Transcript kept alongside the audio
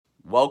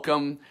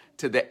Welcome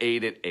to the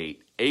 8 at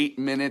 8. 8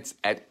 minutes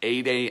at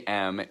 8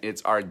 a.m.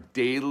 It's our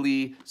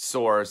daily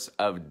source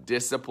of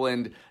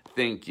disciplined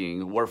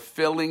thinking. We're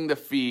filling the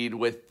feed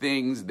with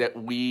things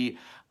that we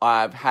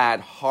have had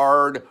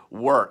hard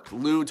work.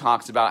 Lou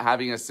talks about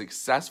having a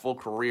successful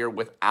career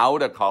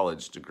without a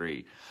college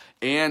degree.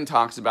 Ann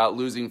talks about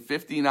losing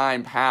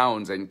 59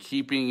 pounds and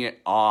keeping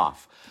it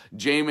off.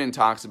 Jamin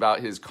talks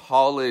about his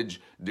college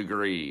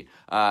degree.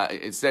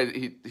 He said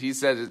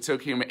it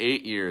took him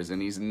 8 years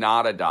and he's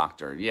not a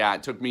doctor. Yeah,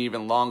 it took me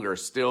even longer,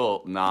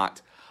 still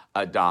not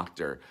a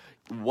doctor.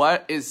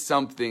 What is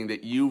something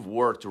that you've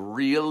worked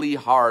really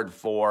hard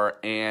for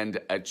and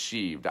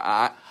achieved?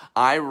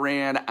 I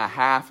ran a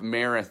half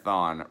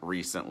marathon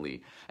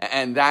recently,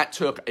 and that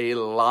took a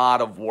lot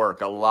of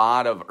work, a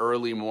lot of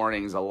early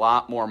mornings, a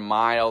lot more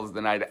miles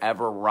than I'd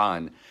ever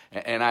run,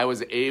 and I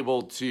was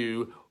able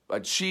to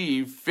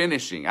achieve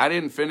finishing. I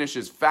didn't finish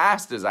as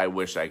fast as I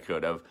wish I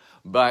could have,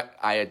 but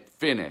I had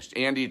finished.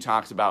 Andy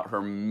talks about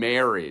her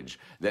marriage,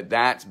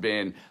 that's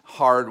been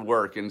hard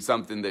work and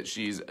something that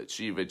she's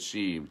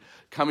achieved.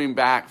 Coming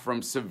back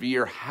from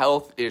severe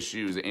health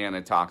issues,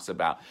 Anna talks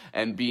about,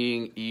 and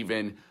being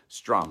even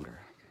stronger.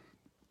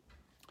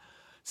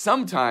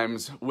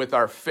 Sometimes with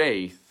our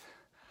faith,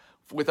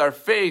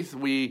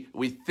 we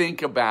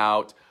think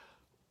about,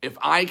 if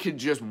I could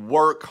just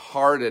work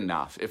hard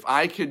enough, if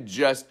I could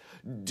just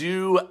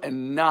do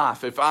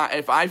enough, if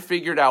I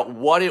figured out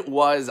what it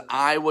was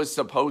I was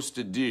supposed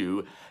to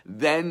do,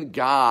 then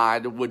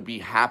God would be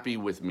happy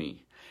with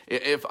me.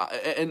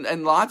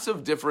 And lots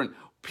of different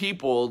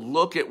people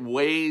look at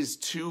ways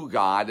to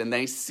God and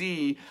they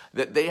see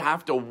that they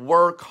have to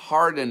work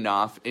hard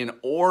enough in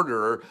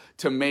order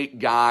to make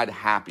God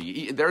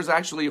happy. There's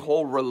actually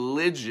whole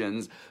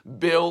religions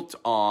built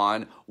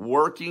on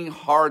working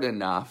hard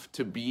enough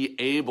to be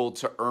able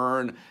to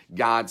earn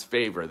God's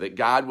favor, that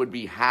God would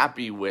be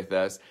happy with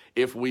us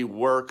if we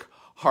work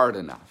hard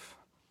enough.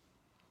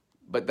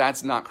 But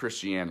that's not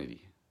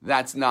Christianity.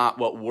 That's not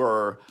what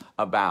we're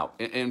about.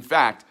 In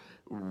fact,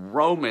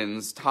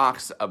 Romans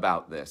talks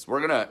about this.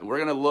 We're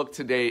gonna look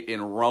today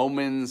in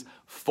Romans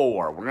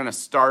 4. We're gonna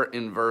start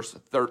in verse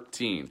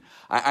 13.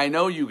 I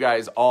know you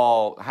guys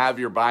all have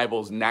your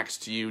Bibles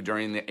next to you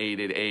during the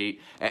 8 at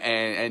 8,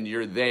 and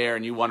you're there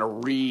and you want to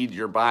read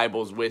your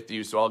Bibles with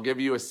you. So I'll give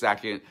you a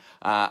second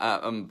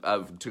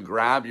to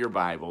grab your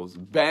Bibles.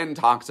 Ben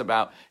talks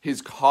about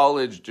his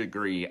college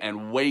degree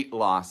and weight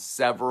loss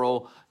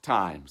several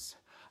times.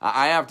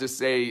 I have to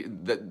say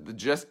that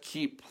just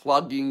keep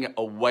plugging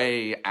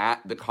away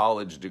at the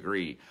college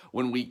degree.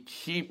 When we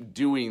keep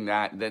doing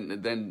that,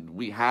 then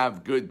we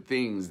have good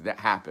things that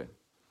happen.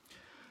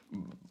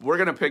 We're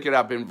going to pick it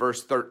up in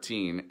verse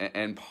 13,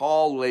 and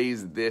Paul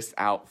lays this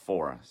out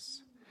for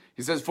us.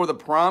 He says, "For the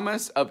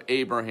promise of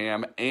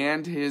Abraham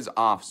and his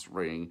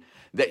offspring,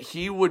 that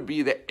he would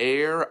be the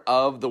heir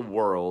of the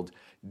world,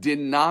 did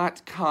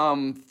not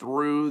come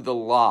through the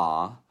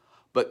law,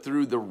 but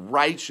through the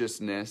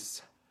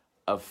righteousness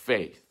of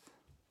faith.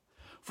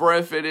 For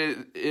if it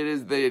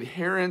is the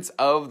adherents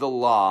of the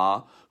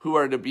law who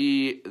are to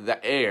be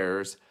the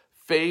heirs,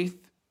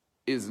 faith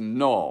is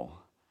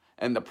null,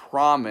 and the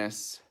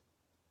promise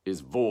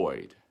is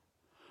void.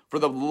 For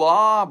the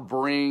law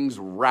brings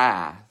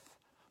wrath,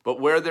 but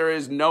where there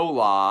is no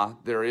law,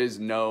 there is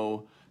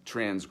no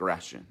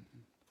transgression."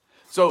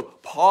 So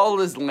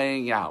Paul is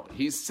laying out,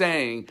 he's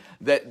saying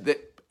that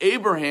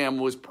Abraham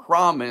was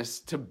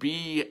promised to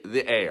be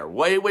the heir.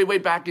 Way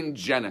back in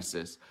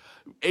Genesis,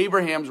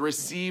 Abraham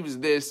receives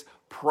this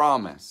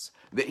promise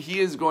that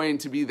he is going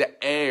to be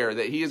the heir,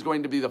 that he is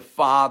going to be the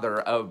father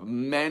of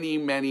many,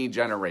 many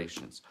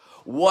generations.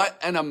 What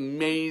an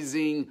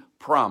amazing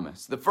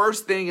promise. The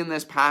first thing in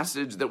this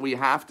passage that we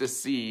have to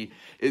see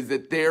is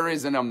that there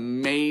is an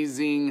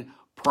amazing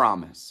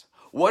promise.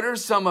 What are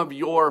some of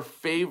your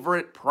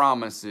favorite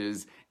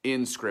promises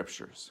in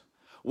scriptures?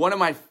 One of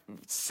my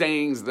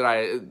sayings that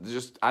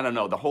I don't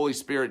know, the Holy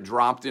Spirit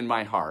dropped in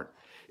my heart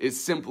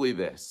is simply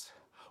this: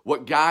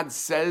 what God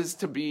says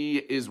to be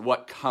is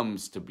what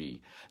comes to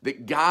be.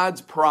 That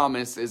God's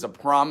promise is a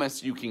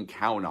promise you can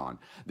count on.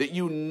 That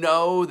you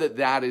know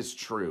that is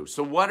true.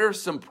 So what are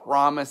some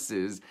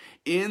promises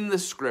in the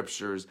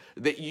scriptures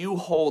that you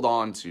hold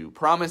on to?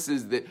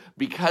 Promises that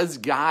because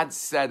God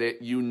said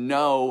it, you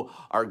know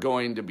are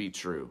going to be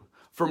true.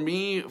 For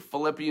me,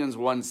 Philippians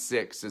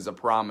 1:6 is a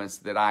promise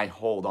that I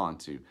hold on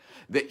to.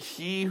 That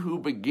he who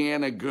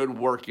began a good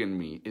work in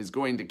me is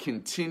going to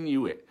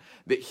continue it.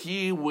 That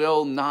he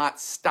will not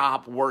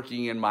stop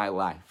working in my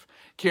life.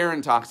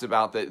 Karen talks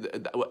about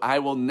that I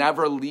will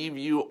never leave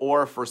you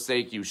or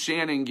forsake you.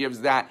 Shannon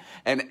gives that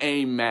an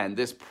amen.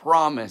 This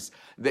promise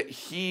that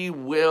he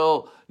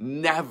will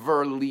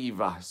never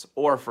leave us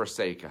or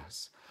forsake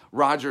us.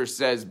 Roger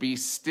says, "Be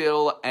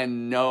still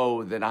and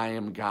know that I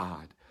am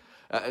God."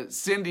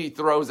 Cindy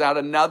throws out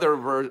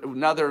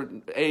another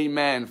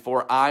amen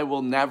for "I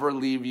will never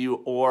leave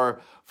you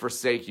or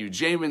forsake you."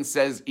 Jamin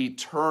says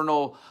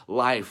eternal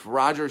life.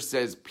 Roger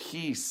says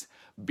peace,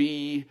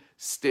 be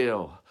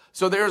still.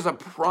 So there's a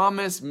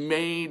promise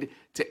made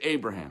to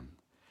Abraham.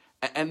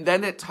 And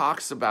then it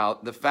talks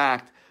about the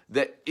fact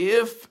that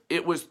if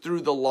it was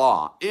through the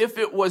law, if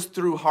it was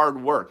through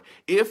hard work,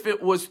 if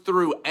it was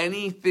through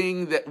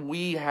anything that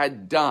we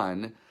had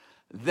done,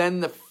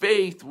 then the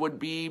faith would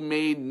be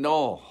made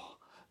null.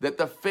 That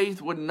the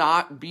faith would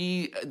not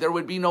be, there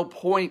would be no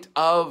point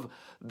of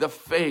the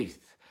faith.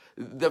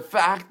 The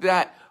fact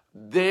that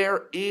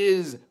there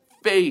is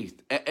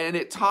faith, and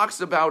it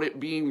talks about it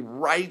being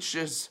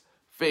righteous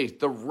faith,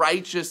 the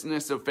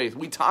righteousness of faith.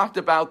 We talked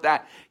about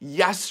that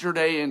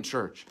yesterday in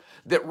church,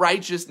 that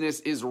righteousness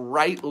is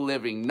right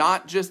living,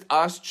 not just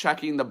us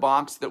checking the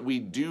box that we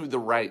do the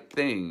right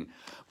thing,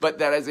 but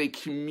that as a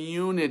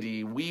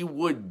community, we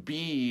would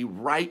be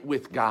right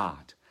with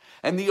God.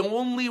 And the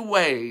only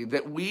way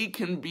that we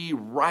can be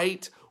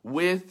right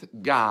with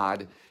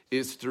God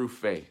is through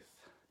faith.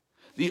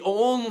 The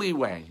only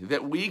way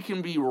that we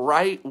can be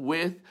right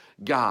with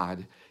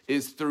God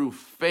is through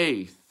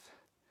faith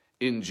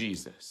in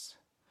Jesus.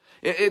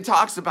 It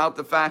talks about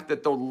the fact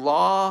that the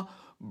law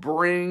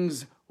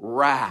brings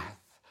wrath,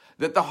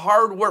 that the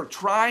hard work,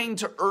 trying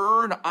to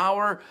earn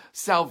our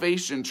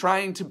salvation,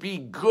 trying to be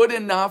good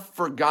enough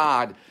for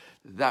God,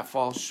 that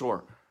falls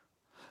short.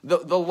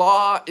 The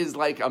law is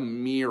like a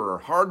mirror.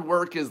 Hard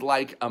work is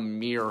like a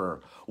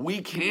mirror.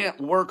 We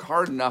can't work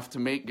hard enough to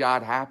make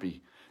God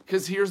happy.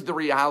 Because here's the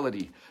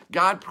reality.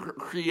 God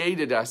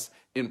created us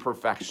in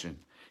perfection.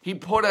 He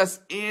put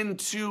us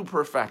into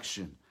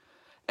perfection.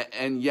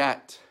 And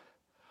yet,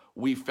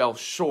 we fell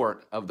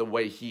short of the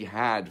way He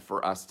had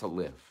for us to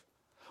live.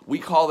 We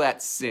call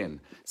that sin.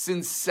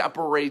 Sin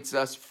separates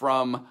us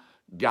from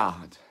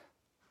God.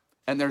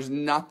 And there's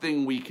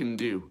nothing we can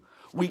do.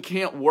 We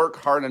can't work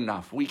hard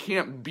enough. We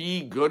can't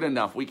be good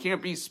enough. We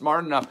can't be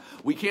smart enough.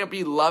 We can't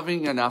be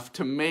loving enough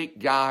to make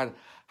God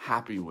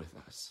happy with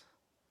us.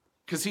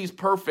 Because He's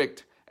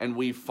perfect and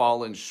we've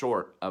fallen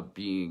short of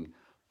being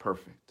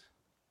perfect.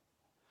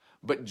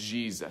 But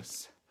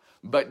Jesus,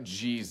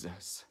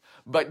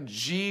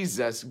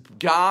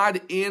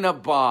 God in a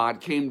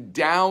bod, came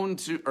down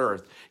to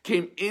earth,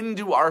 came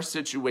into our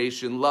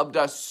situation, loved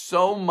us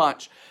so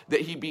much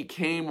that He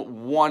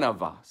became one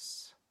of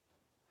us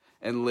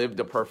and lived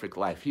a perfect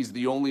life. He's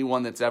the only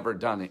one that's ever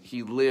done it.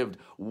 He lived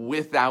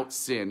without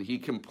sin. He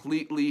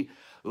completely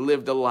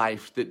lived a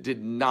life that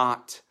did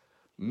not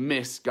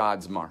miss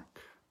God's mark.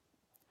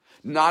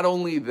 Not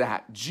only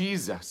that,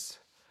 Jesus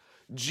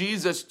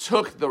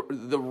took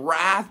the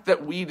wrath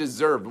that we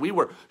deserved. We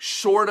were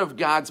short of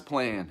God's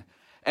plan,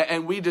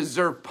 and we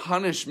deserve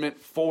punishment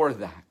for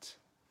that.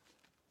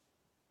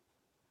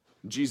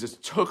 Jesus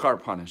took our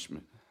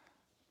punishment.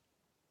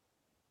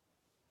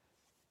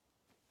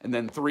 And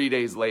then 3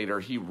 days later,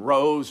 He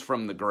rose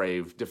from the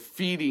grave,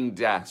 defeating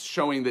death,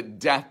 showing that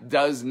death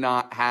does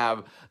not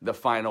have the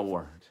final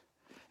word.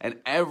 And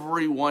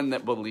everyone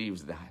that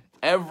believes that,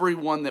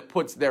 everyone that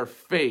puts their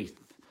faith,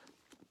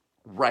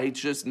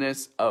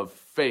 righteousness of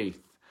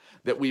faith,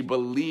 that we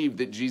believe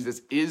that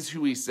Jesus is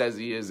who He says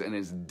He is and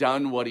has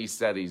done what He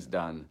said He's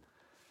done,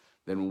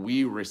 then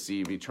we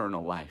receive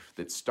eternal life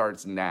that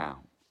starts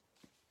now.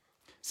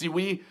 See,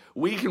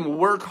 we can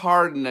work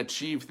hard and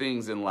achieve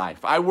things in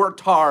life. I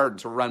worked hard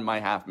to run my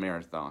half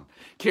marathon.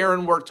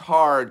 Karen worked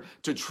hard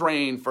to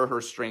train for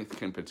her strength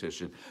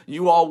competition.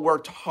 You all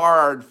worked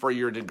hard for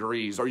your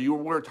degrees, or you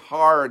worked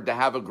hard to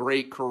have a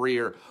great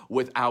career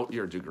without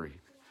your degree.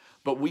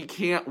 But we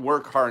can't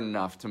work hard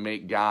enough to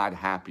make God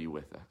happy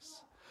with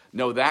us.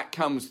 No, that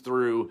comes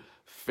through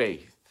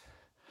faith.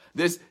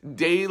 This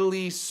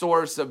daily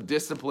source of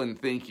disciplined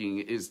thinking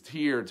is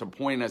here to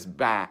point us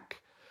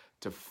back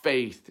to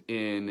faith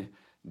in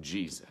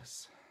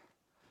Jesus.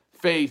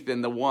 Faith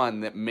in the one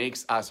that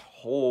makes us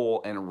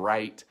whole and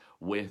right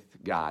with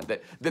God.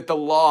 That the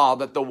law,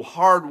 that the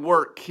hard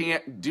work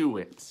can't do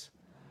it.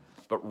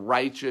 But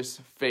righteous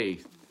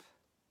faith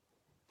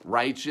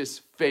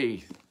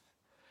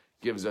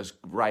gives us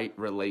right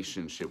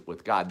relationship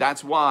with God.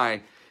 That's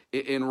why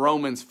in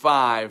Romans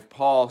 5,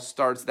 Paul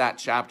starts that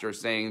chapter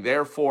saying,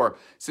 therefore,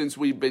 since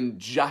we've been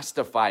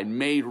justified,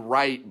 made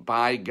right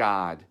by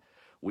God,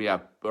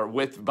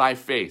 by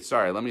faith.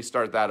 Sorry, let me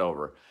start that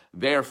over.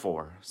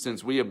 Therefore,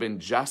 since we have been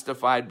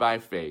justified by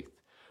faith,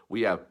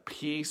 we have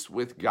peace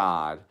with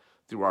God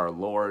through our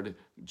Lord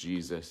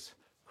Jesus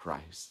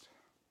Christ.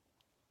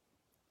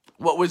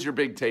 What was your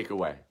big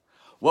takeaway?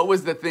 What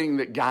was the thing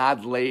that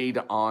God laid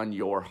on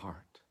your heart?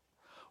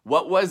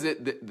 What was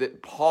it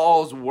that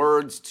Paul's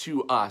words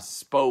to us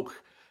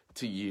spoke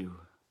to you?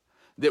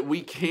 That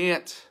we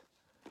can't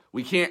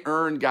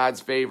earn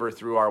God's favor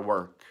through our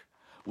work.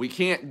 We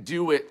can't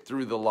do it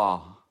through the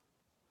law.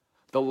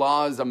 The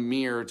law is a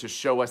mirror to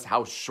show us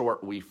how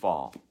short we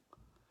fall.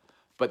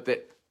 But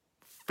that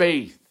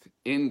faith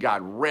in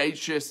God,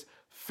 righteous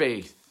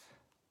faith,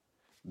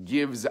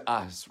 gives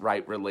us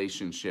right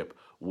relationship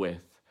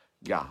with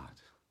God.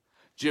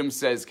 Jim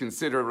says,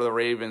 consider the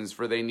ravens,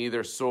 for they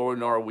neither sow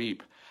nor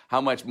weep.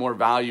 How much more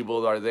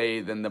valuable are they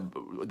than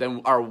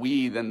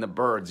we than the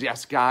birds?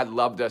 Yes, God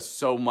loved us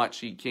so much,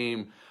 He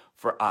came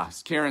for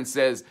us. Karen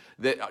says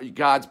that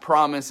God's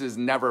promises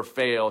never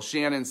fail.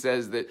 Shannon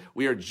says that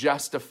we are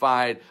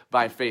justified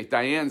by faith.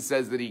 Diane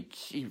says that he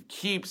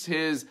keeps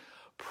his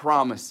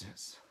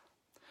promises.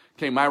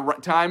 Okay, my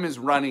time is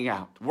running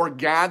out. We're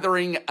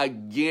gathering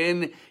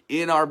again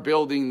in our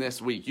building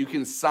this week. You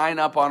can sign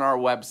up on our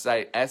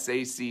website,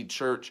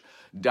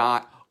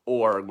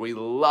 sacchurch.org. We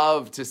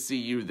love to see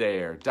you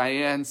there.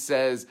 Diane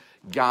says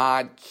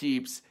God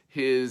keeps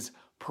his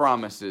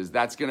promises.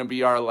 That's going to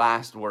be our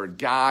last word.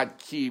 God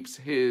keeps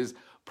his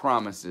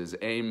promises.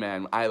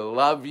 Amen. I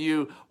love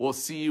you. We'll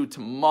see you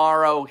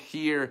tomorrow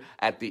here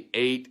at the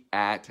 8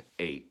 at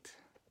 8.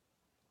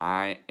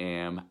 I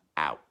am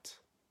out.